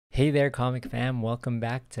Hey there, comic fam. Welcome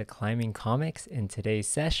back to Climbing Comics. In today's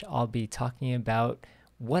sesh, I'll be talking about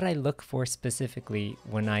what I look for specifically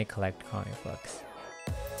when I collect comic books.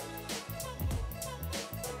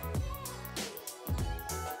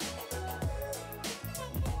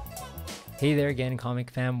 Hey there again,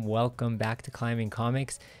 comic fam. Welcome back to Climbing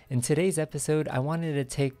Comics. In today's episode, I wanted to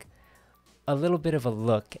take a little bit of a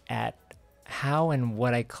look at how and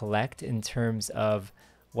what I collect in terms of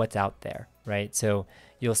what's out there, right? So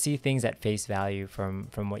you'll see things at face value from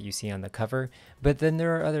what you see on the cover, but then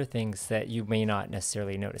there are other things that you may not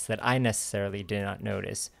necessarily notice, that I necessarily did not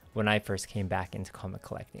notice when I first came back into comic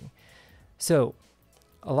collecting. So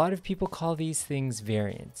a lot of people call these things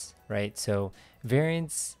variants, right? So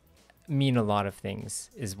variants mean a lot of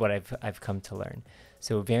things is what I've come to learn.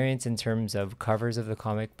 So variants in terms of covers of the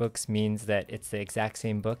comic books means that it's the exact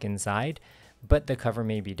same book inside, but the cover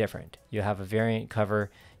may be different. You have a variant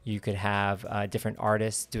cover. You could have different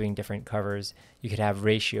artists doing different covers. You could have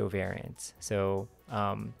ratio variants. So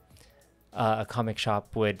a comic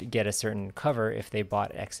shop would get a certain cover if they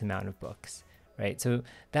bought X amount of books, right? So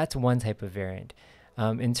that's one type of variant.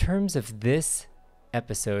 In terms of this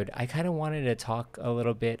episode, I kind of wanted to talk a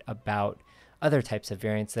little bit about other types of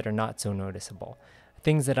variants that are not so noticeable.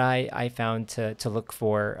 Things that I found to look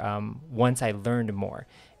for once I learned more.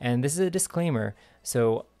 And this is a disclaimer,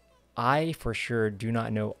 so I for sure do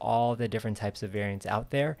not know all the different types of variants out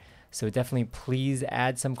there. So definitely please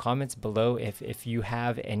add some comments below if you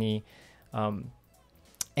have any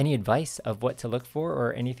advice of what to look for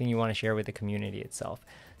or anything you want to share with the community itself.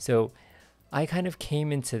 So I kind of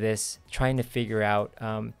came into this trying to figure out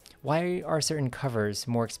why are certain covers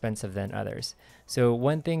more expensive than others. So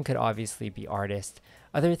one thing could obviously be artist.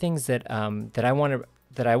 Other things that I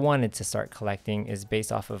wanted to start collecting is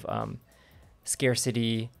based off of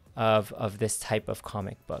scarcity of this type of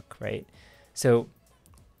comic book, right? So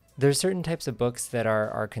there's certain types of books that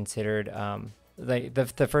are considered like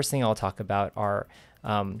the first thing I'll talk about are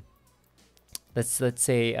let's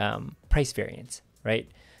say price variants, right?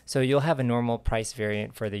 So you'll have a normal price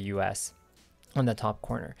variant for the US on the top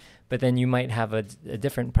corner, but then you might have a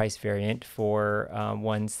different price variant for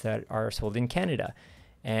ones that are sold in Canada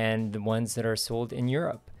and the ones that are sold in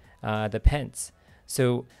Europe, the pence.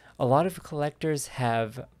 So a lot of collectors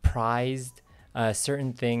have prized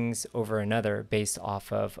certain things over another based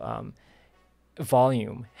off of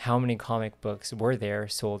volume. How many comic books were there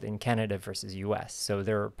sold in Canada versus US? So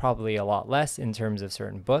there are probably a lot less in terms of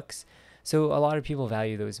certain books. So a lot of people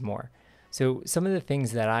value those more. So some of the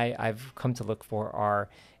things that I've come to look for are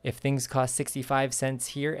if things cost 65 cents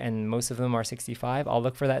here and most of them are 65, I'll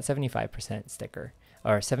look for that 75% sticker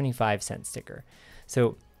or 75-cent sticker.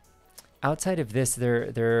 So outside of this,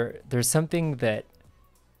 there's something that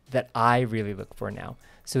I really look for now.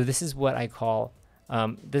 So this is what I call,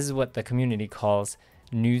 this is what the community calls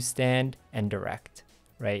newsstand and direct,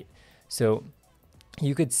 right? So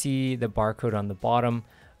you could see the barcode on the bottom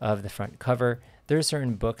of the front cover. There are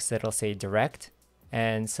certain books that'll say direct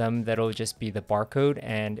and some that'll just be the barcode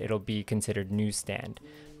and it'll be considered newsstand,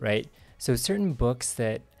 right? So certain books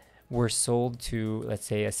that were sold to, let's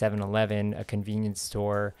say, a 7-Eleven, a convenience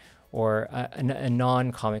store, or a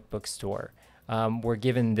non-comic book store were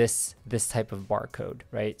given this type of barcode,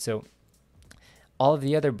 right? So all of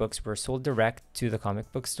the other books were sold direct to the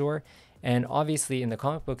comic book store, and obviously in the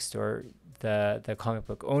comic book store, the comic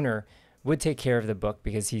book owner would take care of the book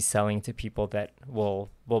because he's selling to people that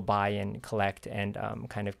will buy and collect and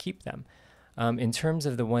kind of keep them. In terms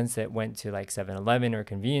of the ones that went to like 7-Eleven or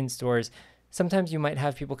convenience stores, sometimes you might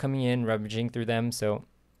have people coming in, rummaging through them. So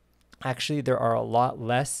actually there are a lot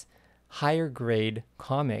less higher grade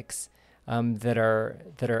comics that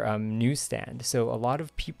are newsstand. So a lot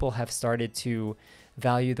of people have started to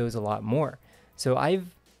value those a lot more. So I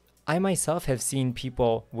myself have seen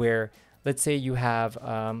people where, let's say you have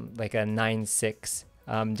like a 9.6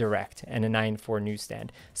 direct and a 9.4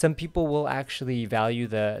 newsstand. Some people will actually value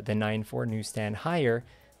the 9.4 newsstand higher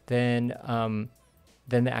than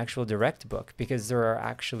the actual direct book because there are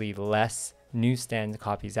actually less newsstand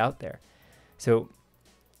copies out there. So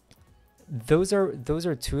those are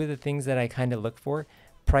two of the things that I kind of look for: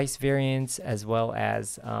 price variants as well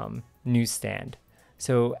as newsstand.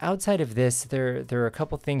 So outside of this, there are a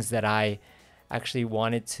couple things that I actually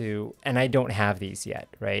wanted to, and I don't have these yet,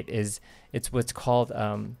 right? It's what's called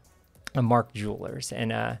a Mark Jewelers,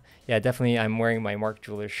 and yeah, definitely I'm wearing my Mark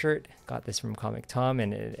Jewelers shirt. Got this from Comic Tom,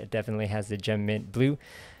 and it definitely has the gem mint blue.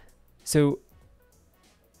 So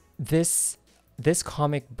this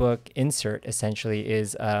comic book insert essentially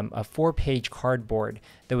is a 4-page cardboard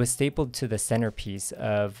that was stapled to the centerpiece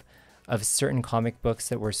of of certain comic books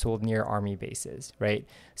that were sold near army bases, right?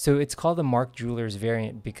 So it's called the Mark Jewelers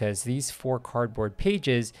variant because these 4 cardboard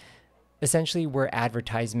pages essentially were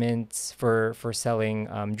advertisements for selling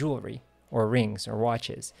jewelry or rings or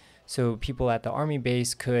watches. So people at the army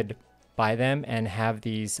base could buy them and have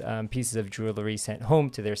these pieces of jewelry sent home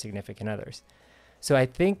to their significant others. So I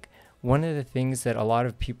think one of the things that a lot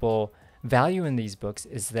of people value in these books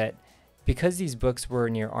is that because these books were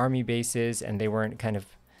near army bases and they weren't kind of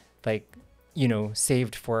like,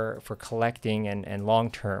 saved for collecting and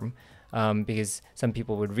long term, because some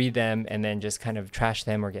people would read them and then just kind of trash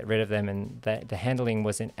them or get rid of them, and the handling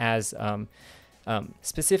wasn't as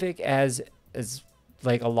specific as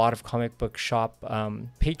like a lot of comic book shop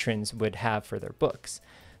patrons would have for their books.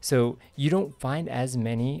 So you don't find as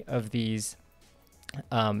many of these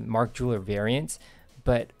Mark Jeweler variants,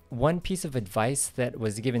 but one piece of advice that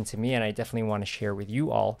was given to me, and I definitely want to share with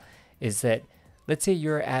you all, is that let's say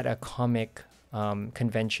you're at a comic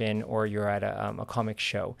convention or you're at a comic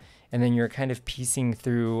show, and then you're kind of piecing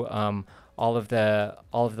through all of the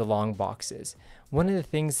long boxes. One of the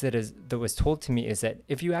things that was told to me is that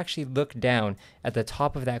if you actually look down at the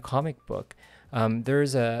top of that comic book,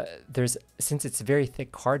 there's since it's very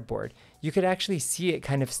thick cardboard, you could actually see it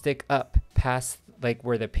kind of stick up past like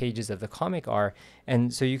where the pages of the comic are,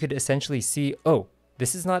 and so you could essentially see, oh,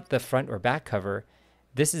 this is not the front or back cover.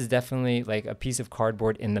 This is definitely like a piece of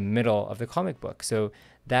cardboard in the middle of the comic book. So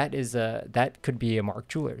that could be a Mark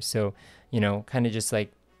Jeweler. So, kind of just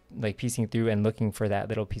like piecing through and looking for that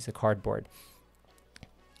little piece of cardboard.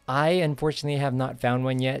 I unfortunately have not found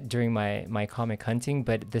one yet during my comic hunting,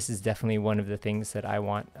 but this is definitely one of the things that I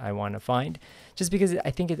want to find, just because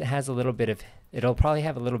I think it'll probably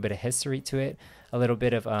have a little bit of history to it, a little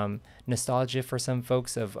bit of nostalgia for some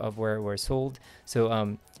folks of where it was sold.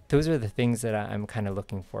 So those are the things that I'm kind of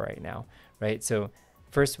looking for right now, right? So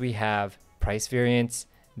first we have price variants,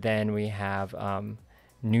 then we have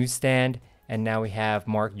newsstand, and now we have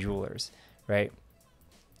Mark Jewelers, right?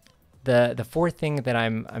 The fourth thing that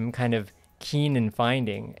I'm kind of keen in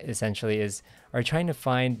finding essentially are trying to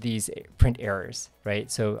find these print errors, right?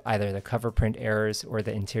 So either the cover print errors or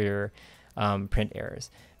the interior print errors.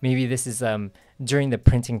 Maybe this is during the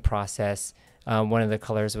printing process, one of the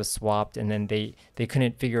colors was swapped, and then they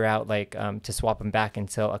couldn't figure out to swap them back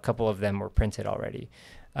until a couple of them were printed already.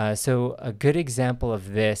 So a good example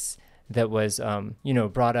of this that was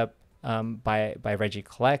brought up by Reggie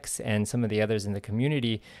Collects and some of the others in the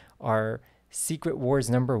community are Secret Wars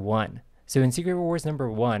 #1. So in Secret Wars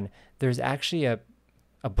 #1, there's actually a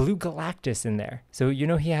blue Galactus in there. So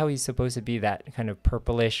how he's supposed to be that kind of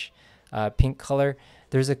purplish pink color.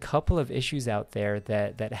 There's a couple of issues out there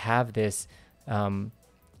that have this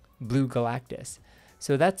blue Galactus.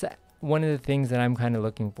 So that's one of the things that I'm kind of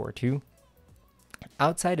looking for too.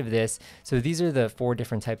 Outside of this, so these are the 4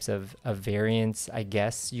 different types of variants, I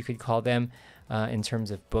guess you could call them, in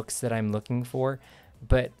terms of books that I'm looking for.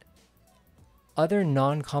 But other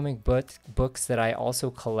non-comic books that I also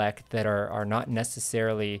collect that are not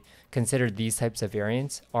necessarily considered these types of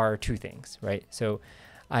variants are 2 things, right? So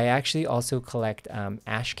I actually also collect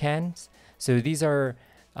ash cans. So these are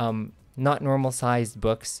not normal sized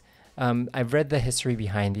books. I've read the history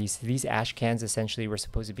behind these. These ash cans essentially were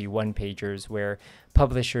supposed to be 1-pagers where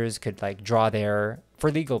publishers could for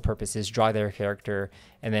legal purposes, draw their character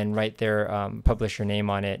and then write their publisher name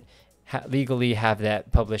on it. Legally have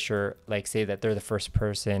that publisher say that they're the first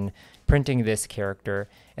person printing this character,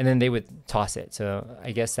 and then they would toss it. So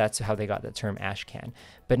I guess that's how they got the term ash can.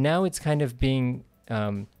 But now it's kind of being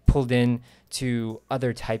pulled in to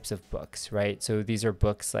other types of books, right? So these are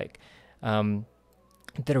books that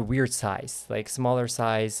are weird size, like smaller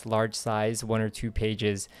size, large size, 1 or 2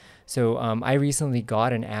 pages. So I recently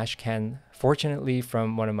got an ash can, fortunately,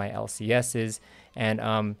 from one of my LCSs,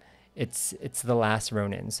 and it's The Last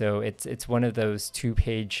Ronin. So it's one of those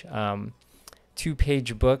 2-page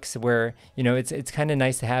books where it's kind of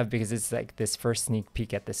nice to have because it's like this first sneak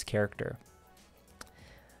peek at this character.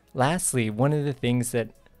 Lastly, one of the things that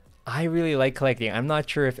I really like collecting, I'm not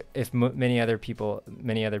sure if many other people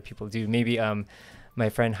do. Maybe my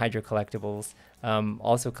friend Hydra Collectibles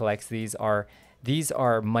also collects these. Are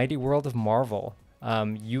Mighty World of Marvel,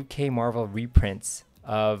 UK Marvel reprints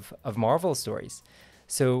of Marvel stories.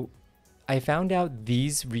 So I found out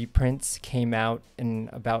these reprints came out in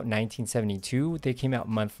about 1972. They came out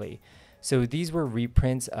monthly. So these were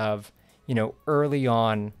reprints of, early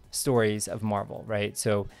on stories of Marvel, right?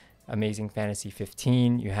 So Amazing Fantasy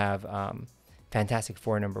 15, you have Fantastic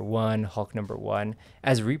Four #1, Hulk #1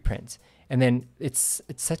 as reprints. And then it's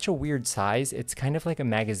such a weird size. It's kind of like a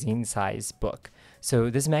magazine size book. So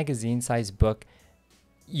this magazine size book,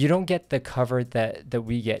 you don't get the cover that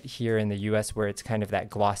we get here in the US, where it's kind of that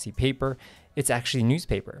glossy paper. It's actually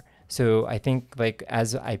newspaper. So I think like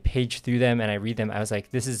as I page through them and I read them, I was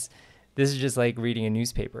like, this is just like reading a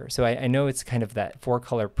newspaper. So I know it's kind of that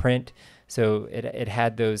 4-color print. So it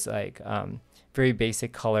had those like very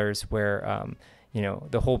basic colors where you know,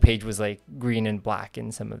 the whole page was like green and black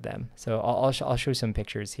in some of them. So I'll show some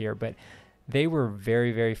pictures here, but they were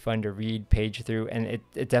very, very fun to read, page through, and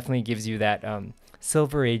it definitely gives you that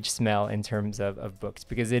Silver Age smell in terms of books,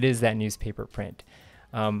 because it is that newspaper print.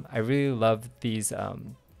 I really love these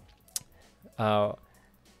not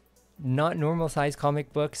normal size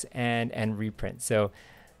comic books and reprints. So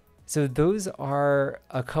those are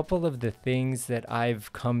a couple of the things that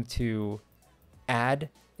I've come to add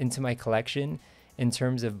into my collection in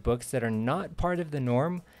terms of books that are not part of the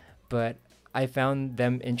norm, but I found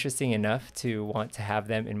them interesting enough to want to have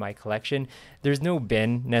them in my collection. There's no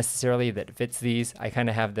bin necessarily that fits these. I kind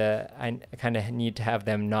of need to have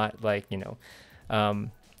them not like, you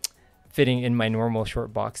know, fitting in my normal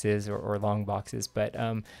short boxes or long boxes, but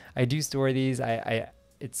I do store these.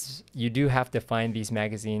 You do have to find these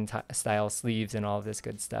magazine style sleeves and all of this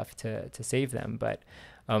good stuff to save them, but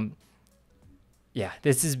yeah,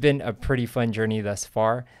 this has been a pretty fun journey thus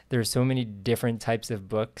far. There's so many different types of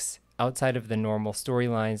books outside of the normal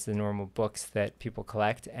storylines, the normal books that people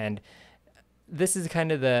collect, and this is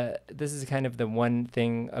kind of the one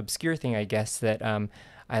thing, obscure thing, I guess, that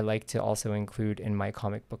I like to also include in my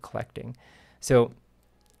comic book collecting. So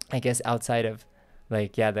I guess outside of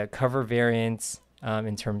like, yeah, the cover variants,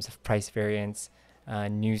 in terms of price variants,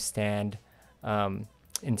 newsstand,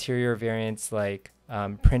 interior variants like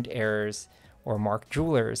print errors or marked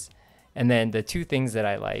jewelers, and then the two things that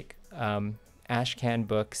I like, Ashcan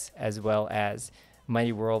books as well as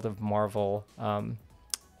Mighty World of Marvel,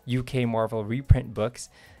 UK Marvel reprint books.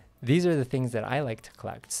 These are the things that I like to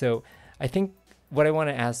collect. So I think what I want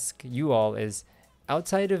to ask you all is,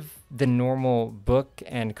 outside of the normal book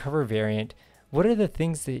and cover variant, what are the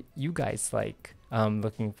things that you guys like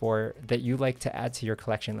looking for, that you like to add to your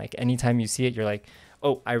collection? Like anytime you see it, you're like,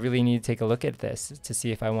 oh, I really need to take a look at this to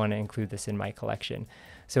see if I want to include this in my collection.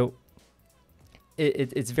 So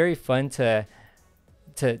it's very fun to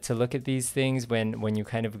look at these things when you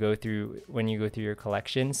kind of go through your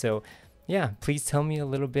collection. So yeah, please tell me a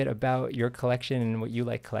little bit about your collection and what you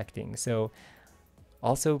like collecting. So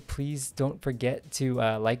also, please don't forget to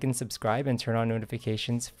like and subscribe and turn on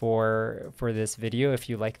notifications for this video if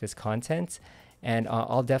you like this content. And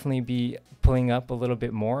I'll definitely be pulling up a little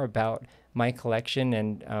bit more about my collection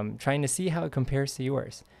and trying to see how it compares to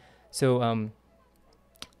yours. So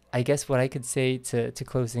I guess what I could say to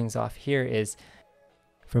close things off here is,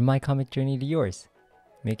 from my comic journey to yours,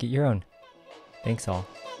 make it your own. Thanks all.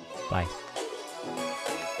 Bye.